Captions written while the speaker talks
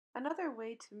Another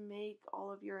way to make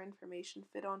all of your information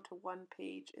fit onto one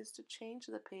page is to change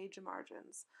the page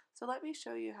margins. So let me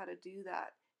show you how to do that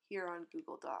here on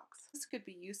Google Docs. This could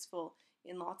be useful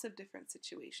in lots of different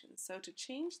situations. So to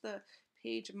change the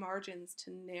page margins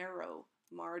to narrow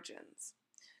margins,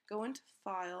 go into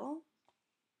File,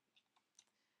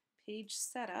 Page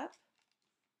Setup,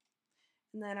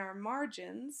 and then our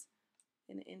margins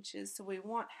in inches, so we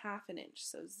want half an inch,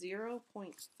 so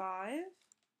 0.5.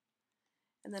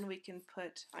 And then we can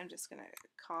put, I'm just going to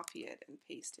copy it and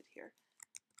paste it here,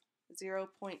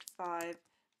 0.5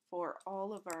 for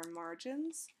all of our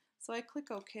margins. So I click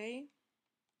OK,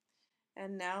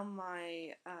 and now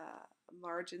my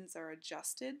margins are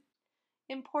adjusted.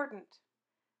 Important,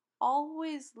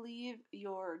 always leave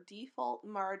your default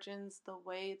margins the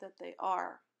way that they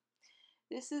are.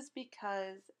 This is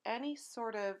because any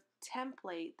sort of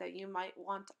template that you might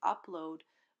want to upload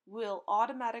will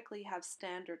automatically have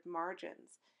standard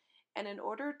margins. And in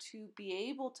order to be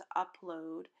able to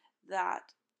upload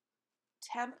that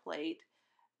template,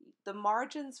 the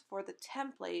margins for the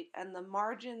template and the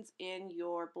margins in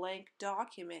your blank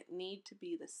document need to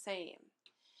be the same.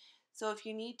 So if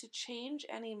you need to change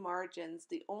any margins,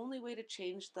 the only way to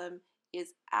change them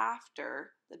is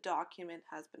after the document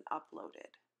has been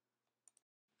uploaded.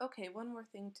 Okay, one more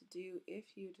thing to do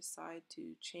if you decide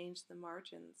to change the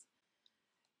margins.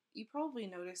 You probably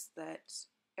noticed that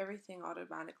everything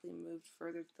automatically moved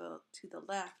further to the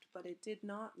left, but it did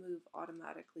not move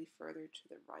automatically further to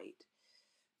the right.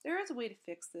 There is a way to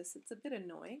fix this. It's a bit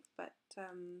annoying, but if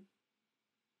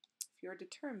you're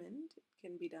determined, it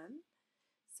can be done.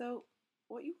 So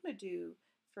what you want to do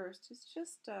first is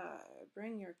just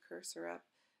bring your cursor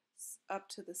up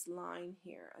to this line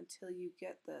here until you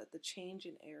get the change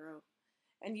in arrow.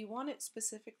 And you want it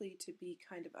specifically to be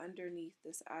kind of underneath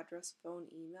this address, phone,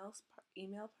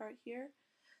 email part here.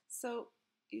 So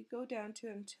you go down to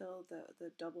until the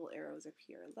double arrows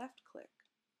appear, left click.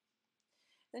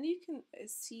 Then you can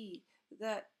see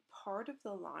that part of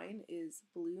the line is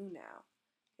blue now.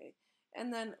 Okay,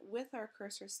 and then with our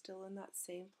cursor still in that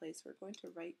same place, we're going to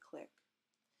right click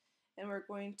and we're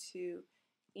going to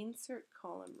insert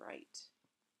column right.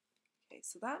 Okay,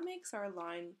 so that makes our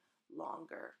line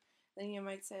longer. Then you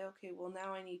might say, okay, well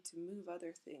now I need to move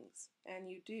other things, and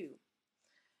you do.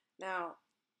 Now,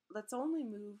 let's only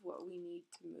move what we need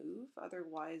to move,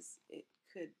 otherwise it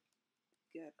could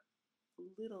get a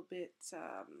little bit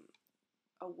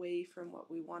away from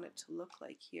what we want it to look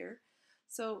like here.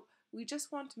 So we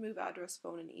just want to move address,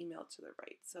 phone, and email to the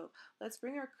right. So let's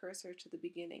bring our cursor to the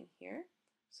beginning here.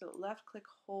 So left click,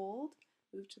 hold,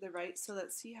 move to the right. So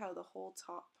let's see how the whole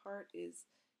top part is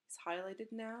highlighted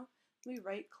now. We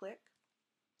right click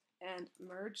and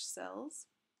merge cells.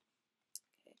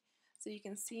 Okay, so you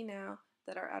can see now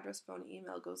that our address, phone,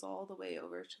 email goes all the way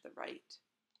over to the right.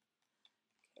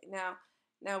 Okay,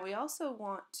 now we also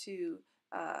want to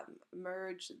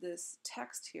merge this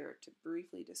text here to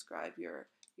briefly describe your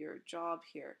job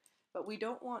here, but we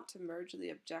don't want to merge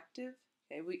the objective.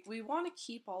 Okay, we want to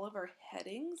keep all of our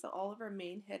headings, all of our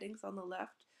main headings on the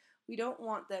left. We don't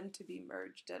want them to be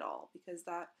merged at all because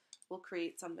that will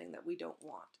create something that we don't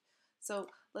want. So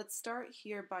let's start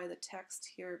here by the text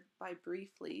here by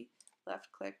briefly left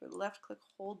click,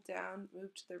 hold down,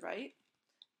 move to the right.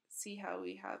 See how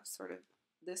we have sort of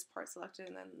this part selected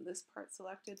and then this part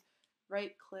selected.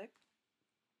 Right click,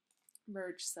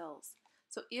 merge cells.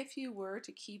 So if you were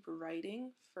to keep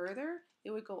writing further,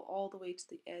 it would go all the way to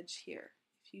the edge here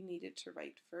if you needed to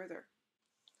write further.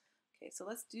 Okay, so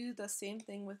let's do the same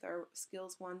thing with our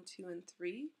skills 1, 2, and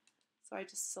 3. So I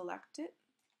just select it,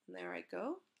 and there I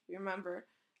go. Remember,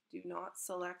 do not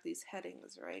select these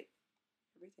headings, right?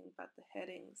 Everything but the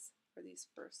headings for these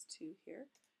first two here.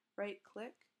 Right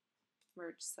click,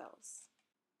 merge cells.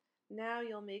 Now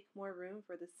you'll make more room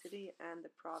for the city and the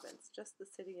province, just the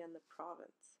city and the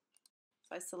province.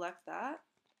 So I select that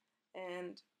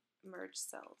and merge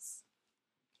cells.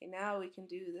 Okay, now we can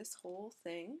do this whole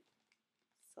thing.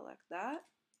 Select that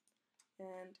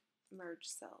and merge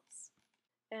cells.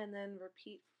 And then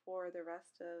repeat for the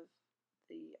rest of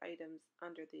the items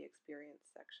under the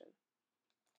experience section.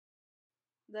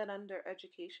 Then under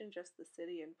education, just the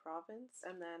city and province,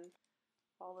 and then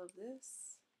all of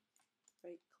this,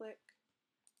 right click,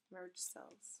 merge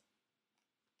cells.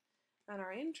 And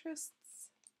our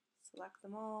interests, select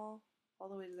them all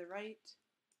the way to the right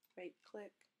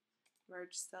click,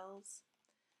 merge cells.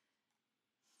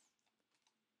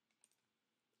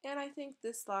 And I think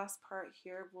this last part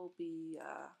here will be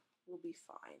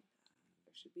fine.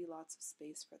 There should be lots of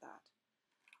space for that.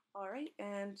 All right,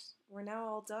 and we're now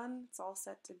all done. It's all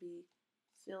set to be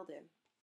filled in.